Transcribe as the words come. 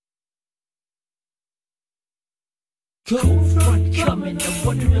Cold front coming, I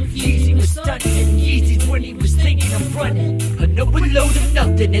wonder if Yeezy was stuntin' Yeezys when he was thinking of running. I know a load of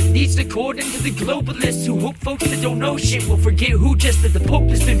nothing, at least according to the globalists, who hope folks that don't know shit will forget who just that the Pope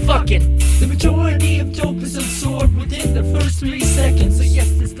has been fucking. The majority of dope is absorbed within the first 3 seconds, so yes,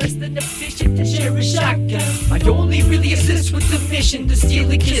 it's less than efficient to share a shotgun. I only really assist with the mission to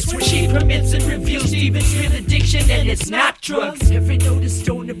steal a kiss when she permits and reveals Steven's real addiction, and it's not drugs. Every note is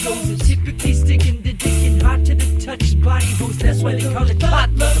stoner blows, are typically sticking to dickin', hot to the touch. Body boost, that's why they call it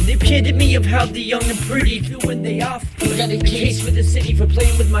potluck. I'm the epitome of how the young and pretty feel when they off. I got a case with the city for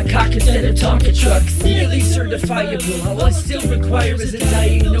playing with my cock instead of tonka trucks. Nearly certifiable, all I still require is a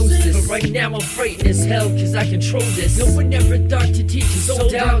diagnosis. But right now I'm frightened as hell cause I control this. No one ever thought to teach a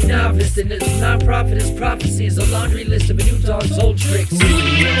sold out novice, and as non-profit as prophecy is a laundry list of a new dog's old tricks.